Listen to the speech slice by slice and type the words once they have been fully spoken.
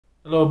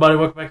Hello everybody,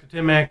 welcome back to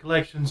Tin Man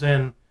Collections,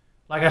 and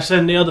like I said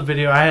in the other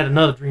video, I had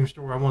another dream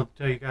story I wanted to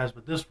tell you guys,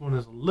 but this one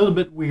is a little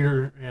bit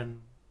weirder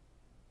and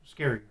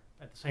scarier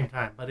at the same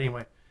time. But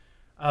anyway,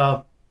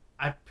 uh,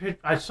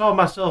 I saw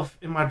myself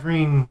in my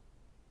dream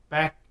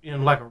back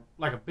in like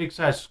a big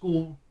size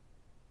school,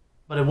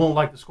 but it won't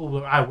like the school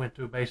that I went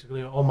to.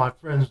 Basically, all my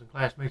friends and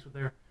classmates were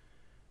there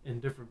in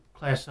different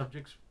class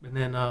subjects, and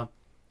then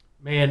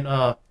me and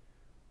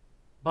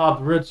Bob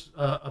the Ritz,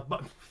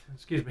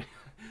 excuse me,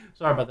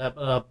 sorry about that,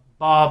 but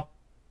Bob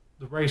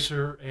the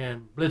Racer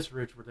and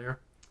Blitzrich were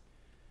there,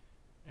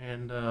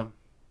 and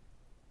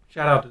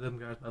shout out to them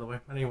guys, by the way.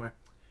 But anyway,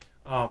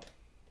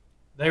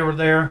 they were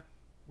there.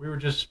 We were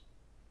just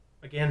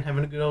again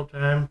having a good old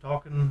time,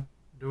 talking,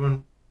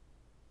 doing.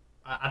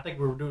 I think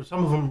we were doing.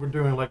 Some of them were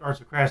doing like arts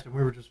and crafts, and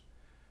we were just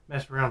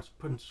messing around,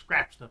 putting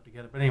scrap stuff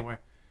together. But anyway,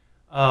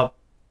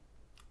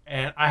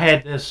 and I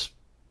had this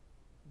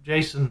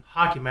Jason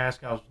hockey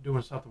mask I was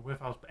doing something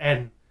with. I was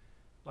adding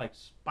like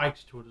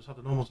spikes to it or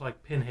something, almost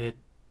like Pinhead.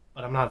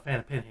 But I'm not a fan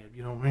of Pinhead,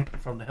 you know what I mean,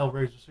 from the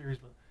Hellraiser series.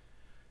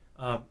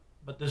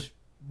 But this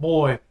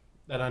boy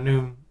that I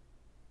knew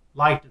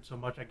liked it so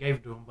much, I gave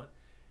it to him. But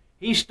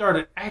he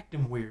started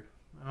acting weird.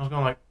 And I was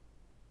going like,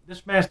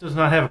 this mask does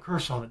not have a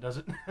curse on it, does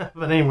it?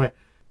 But anyway,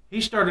 he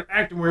started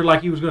acting weird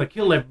like he was going to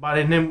kill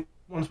everybody. And then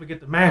once we get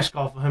the mask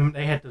off of him,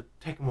 they had to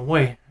take him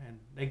away. And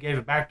they gave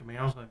it back to me.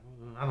 I was like,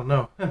 I don't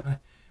know.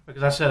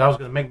 Because I said I was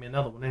going to make me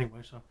another one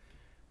anyway. So,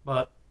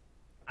 but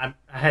I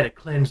had it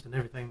cleansed and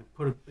everything and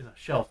put it in a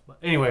shelf. But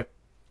anyway,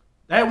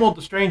 that wasn't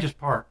the strangest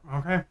part,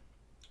 okay?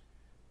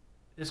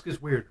 This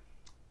gets weird.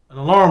 An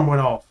alarm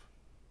went off.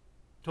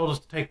 Told us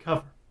to take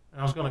cover.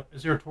 And I was going to,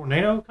 is there a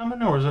tornado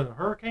coming? Or is it a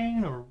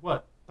hurricane? Or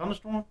what?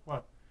 Thunderstorm?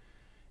 What?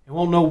 It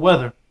won't know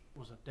weather. It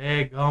was a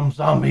daggum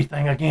zombie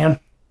thing again.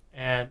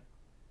 And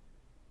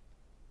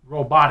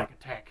robotic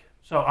attack.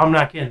 So I'm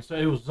not kidding. So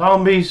it was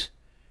zombies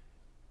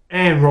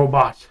and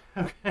robots.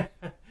 Okay?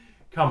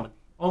 Coming.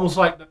 Almost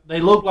like they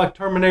look like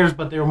Terminators,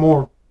 but they're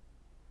more,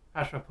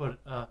 how should I put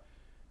it?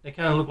 They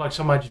kind of look like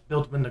somebody just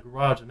built them in the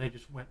garage and they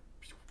just went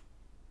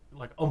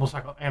like almost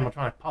like an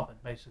animatronic puppet,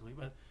 basically.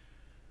 But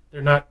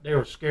they're not. They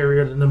were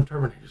scarier than them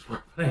Terminators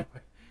were. But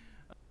anyway,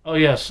 oh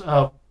yes,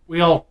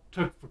 we all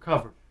took for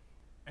cover,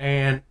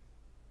 and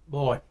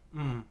boy,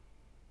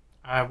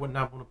 I would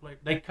not want to play.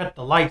 They cut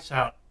the lights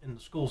out in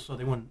the school so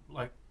they wouldn't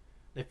like.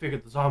 They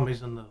figured the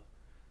zombies and the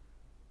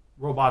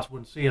robots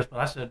wouldn't see us, but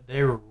I said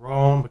they were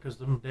wrong because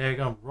them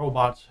daggum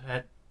robots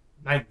had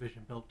night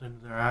vision built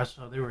into their eyes,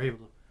 so they were able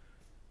to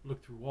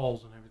look through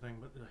walls and everything,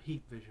 but the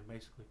heat vision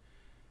basically.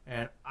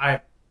 And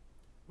I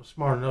was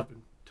smart enough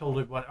and told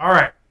everybody, all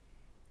right,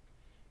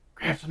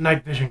 grab some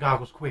night vision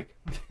goggles quick.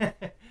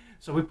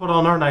 So we put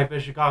on our night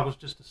vision goggles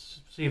just to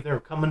see if they were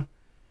coming,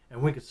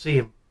 and we could see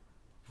them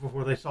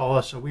before they saw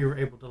us, so we were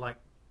able to like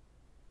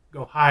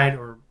go hide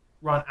or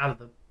run out of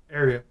the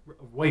area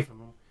away from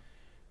them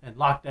and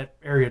lock that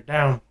area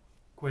down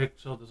quick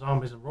so the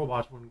zombies and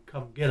robots wouldn't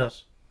come get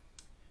us.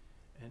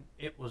 And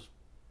it was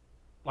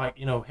like,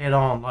 you know, head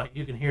on. Like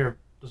you can hear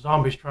the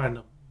zombies trying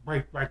to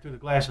break right through the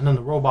glass, and then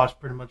the robots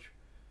pretty much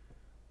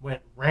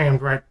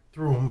rammed right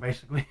through them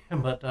basically.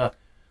 But the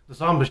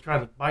zombies tried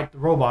to bite the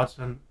robots,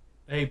 and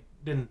they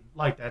didn't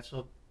like that,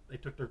 so they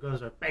took their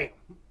guns and bam,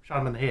 shot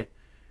them in the head.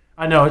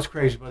 I know it's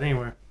crazy, but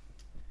anyway.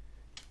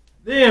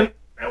 Then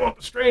that was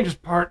the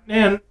strangest part.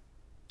 Then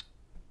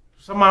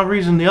for some odd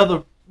reason,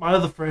 my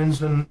other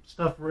friends and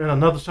stuff were in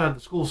another side of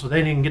the school, so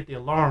they didn't get the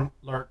alarm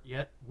alert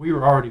yet. We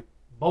were already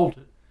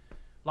bolted,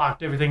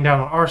 locked everything down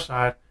on our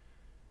side,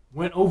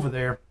 went over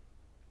there,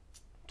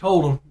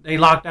 told them they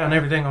locked down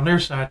everything on their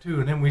side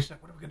too, and then we said,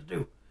 what are we going to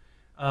do?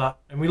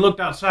 And we looked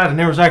outside, and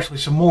there was actually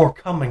some more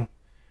coming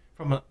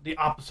from the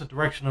opposite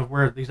direction of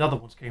where these other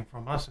ones came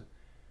from. I said,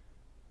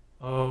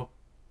 oh,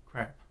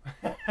 crap.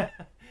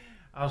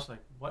 I was like,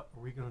 what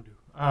are we going to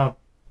do?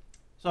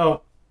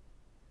 So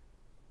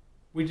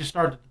we just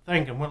started to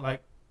think and went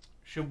like,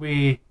 should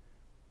we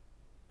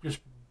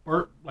just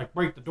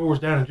break the doors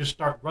down and just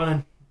start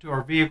running to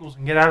our vehicles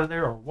and get out of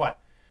there, or what?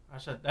 I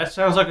said, that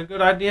sounds like a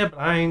good idea, but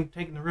I ain't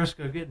taking the risk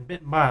of getting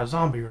bitten by a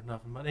zombie or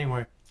nothing. But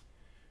anyway,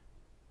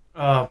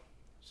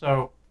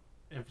 so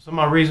if for some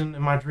odd reason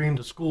in my dream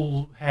the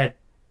school had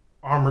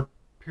armored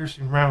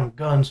piercing round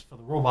guns for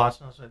the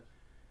robots, and I said,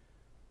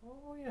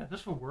 oh yeah,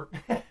 this will work.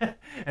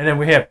 And then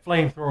we had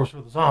flamethrowers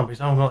for the zombies.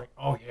 I'm like,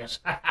 oh yes.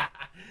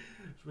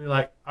 So we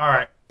like, all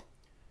right.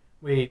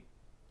 We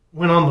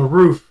went on the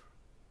roof.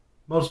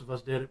 Most of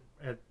us did it,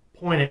 and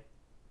pointed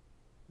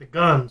the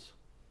guns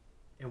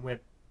and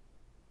went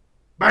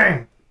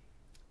bang,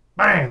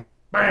 bang,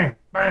 bang,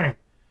 bang.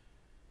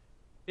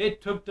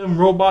 It took them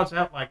robots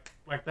out like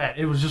that.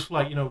 It was just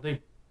like, you know, they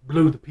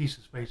blew the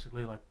pieces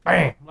basically, like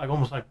bang, like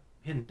almost like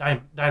hitting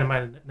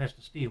dynamite in nest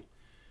of steel.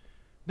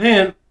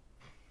 Then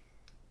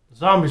the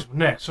zombies were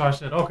next, so I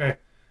said, okay,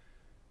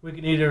 we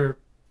can either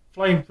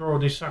flamethrower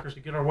these suckers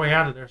to get our way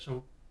out of there,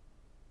 so,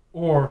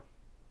 or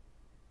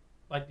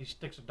like these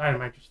sticks of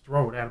dynamite, just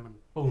throw it at them and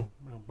boom,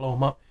 blow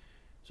them up.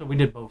 So we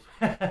did both.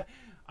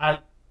 I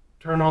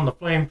turned on the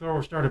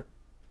flamethrower, started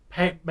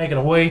making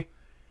away,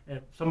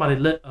 and somebody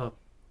lit a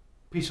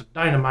piece of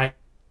dynamite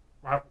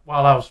right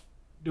while I was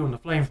doing the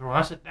flamethrower.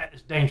 I said, that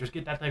is dangerous.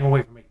 Get that thing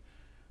away from me.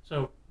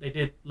 So they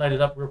did light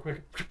it up real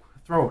quick,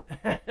 throw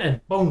it,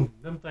 and boom,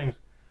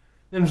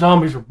 them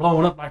zombies were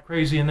blowing up like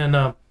crazy. And then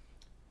the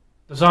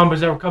zombies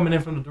that were coming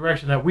in from the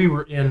direction that we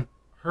were in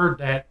heard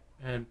that,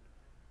 and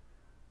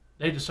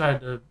they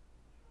decided to,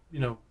 you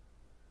know,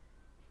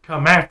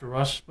 come after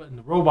us. But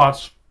the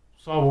robots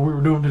saw what we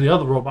were doing to the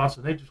other robots,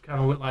 and they just kind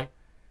of went like,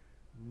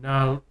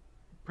 no,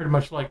 pretty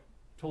much like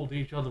told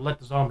each other, let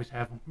the zombies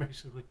have them,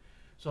 basically.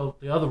 So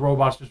the other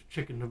robots just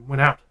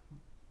went out,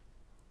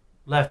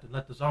 left, and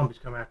let the zombies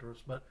come after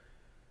us. But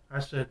I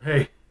said,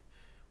 hey,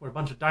 with a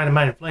bunch of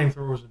dynamite and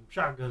flamethrowers and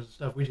shotguns and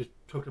stuff, we just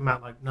took them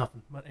out like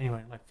nothing. But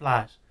anyway, like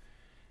flies.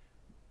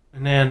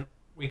 And then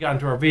we got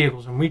into our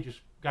vehicles and we just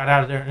got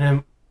out of there. And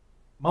then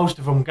most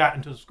of them got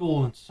into the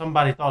school, and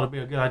somebody thought it'd be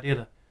a good idea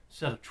to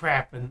set a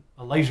trap, and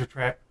a laser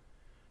trap.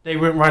 They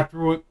went right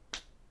through it.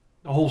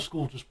 The whole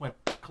school just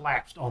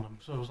collapsed on them.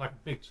 So it was like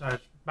a big size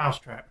mouse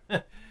trap.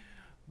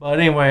 But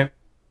anyway,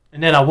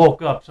 and then I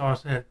woke up, so I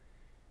said,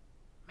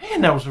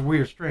 man, that was a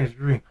weird, strange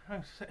dream.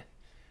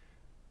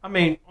 I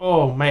mean,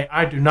 oh man,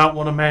 I do not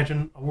want to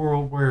imagine a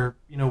world where,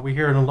 you know, we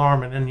hear an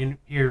alarm and then you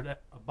hear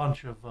that a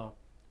bunch of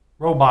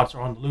robots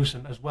are on the loose,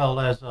 as well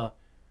as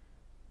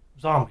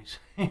zombies.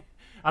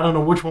 I don't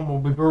know which one will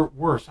be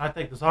worse. I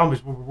think the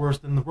zombies will be worse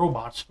than the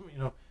robots. You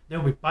know,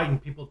 they'll be biting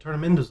people, turn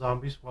them into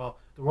zombies, while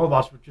the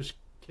robots would just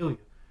kill you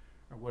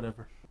or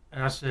whatever.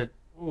 And I said,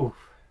 oof,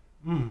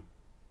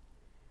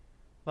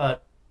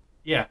 But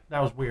yeah, that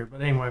was weird.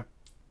 But anyway,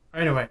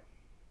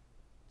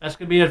 that's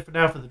gonna be it for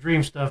now for the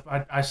dream stuff.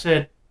 I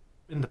said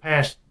in the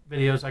past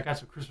videos I got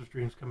some Christmas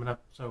dreams coming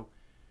up, so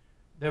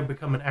they'll be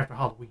coming after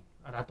Halloween.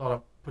 And I thought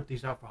I'd put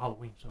these out for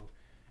Halloween. So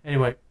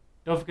anyway,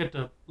 don't forget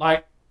to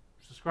like,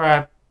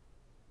 subscribe,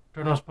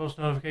 turn on post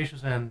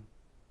notifications, and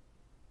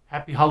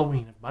happy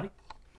Halloween, everybody.